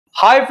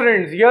Hi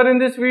friends, here in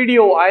this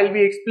video I'll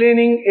be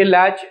explaining a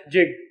latch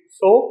jig.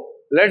 So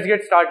let's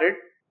get started.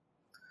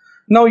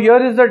 Now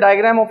here is the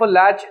diagram of a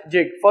latch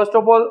jig. First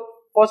of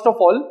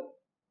all,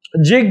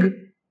 jig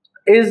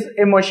is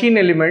a machine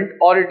element,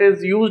 or it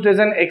is used as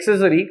an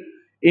accessory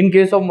in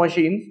case of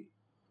machines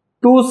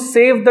to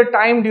save the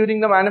time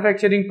during the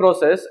manufacturing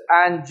process,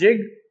 and jig,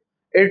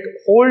 it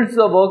holds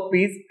the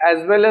workpiece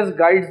as well as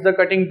guides the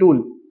cutting tool.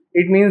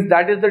 It means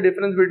that is the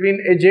difference between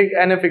a jig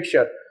and a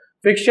fixture.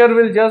 Fixture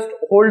will just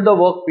hold the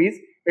workpiece,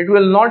 it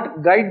will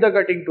not guide the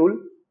cutting tool,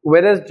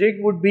 whereas jig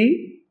would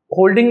be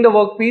holding the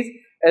workpiece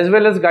as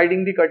well as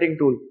guiding the cutting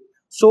tool.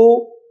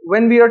 So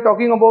when we are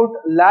talking about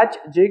latch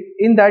jig,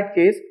 in that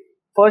case,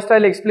 first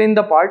I'll explain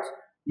the parts.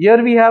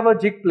 Here we have a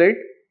jig plate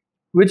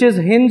which is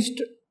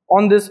hinged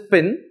on this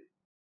pin,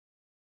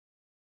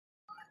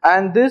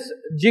 and this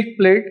jig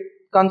plate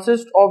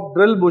consists of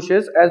drill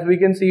bushes, as we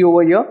can see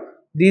over here.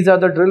 These are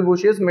the drill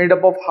bushes made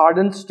up of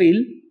hardened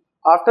steel.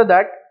 After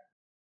that,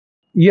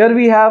 here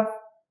we have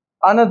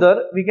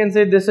another, we can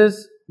say this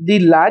is the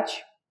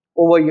latch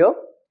over here,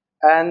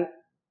 and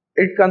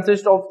it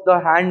consists of the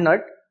hand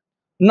nut.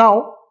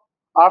 Now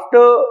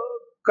after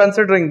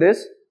considering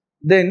this,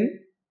 then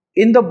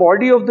in the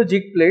body of the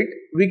jig plate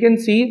we can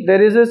see there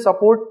is a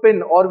support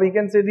pin, or we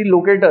can say the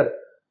locator.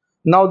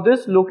 Now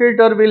this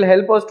locator will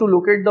help us to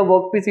locate the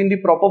workpiece in the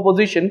proper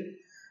position,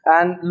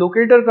 and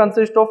locator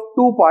consists of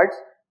two parts.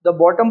 The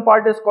bottom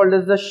part is called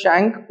as the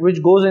shank,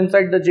 which goes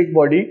inside the jig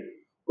body,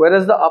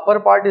 whereas the upper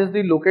part is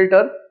the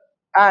locator,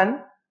 and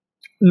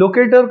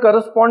locator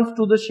corresponds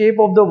to the shape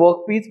of the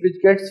workpiece which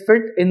gets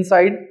fit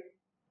inside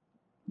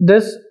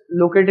this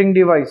locating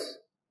device.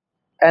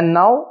 And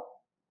now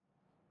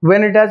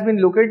when it has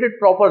been located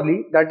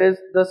properly, that is,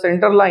 the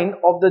center line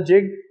of the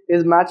jig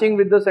is matching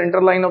with the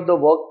center line of the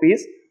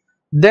workpiece,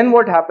 then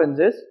what happens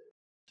is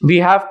we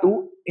have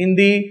to,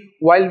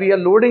 while we are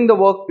loading the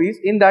workpiece,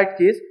 in that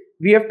case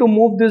we have to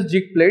move this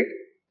jig plate,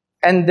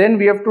 and then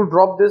we have to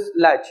drop this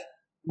latch.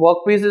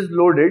 Workpiece is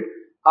loaded.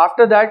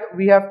 After that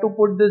we have to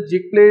put this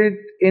jig plate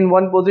in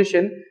one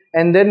position,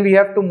 and then we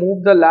have to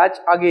move the latch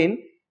again,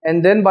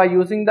 and then by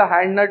using the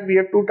hand nut we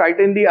have to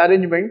tighten the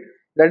arrangement,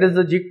 that is,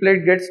 the jig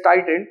plate gets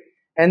tightened,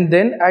 and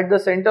then at the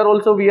center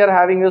also we are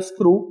having a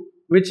screw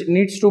which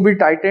needs to be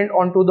tightened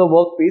onto the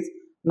workpiece.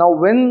 Now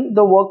when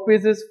the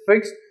workpiece is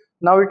fixed,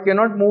 now it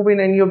cannot move in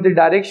any of the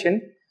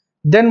direction.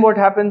 Then what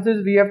happens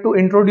is we have to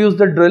introduce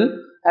the drill,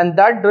 and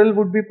that drill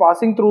would be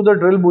passing through the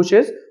drill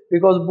bushes,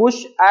 because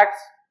bush acts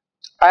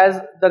as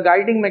the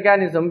guiding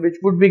mechanism which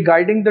would be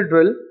guiding the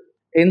drill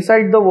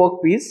inside the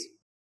workpiece.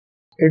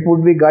 It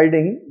would be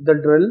guiding the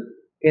drill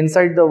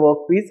inside the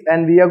workpiece,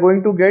 and we are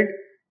going to get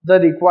the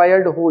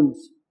required holes.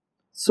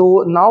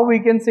 So now we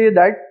can say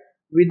that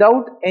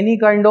without any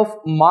kind of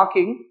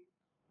marking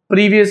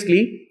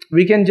previously,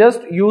 we can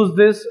just use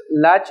this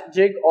latch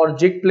jig or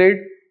jig plate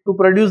to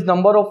produce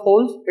number of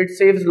holes. It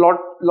saves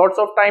lots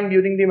of time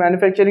during the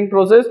manufacturing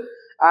process,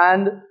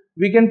 and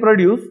we can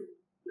produce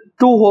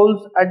two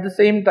holes at the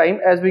same time,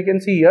 as we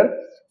can see here.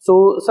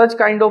 So such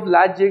kind of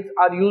latch jigs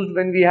are used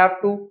when we have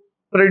to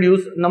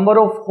produce number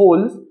of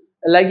holes.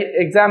 Like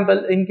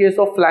example, in case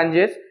of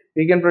flanges,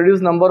 we can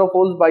produce number of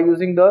holes by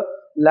using the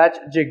latch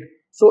jig.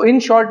 So in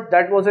short,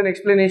 that was an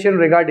explanation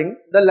regarding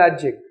the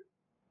latch jig.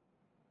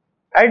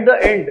 At the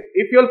end,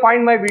 if you all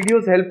find my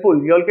videos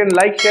helpful, you all can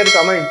like, share,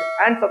 comment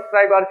and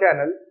subscribe our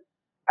channel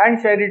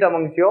and share it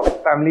amongst your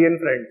family and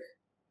friends.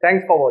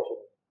 Thanks for watching.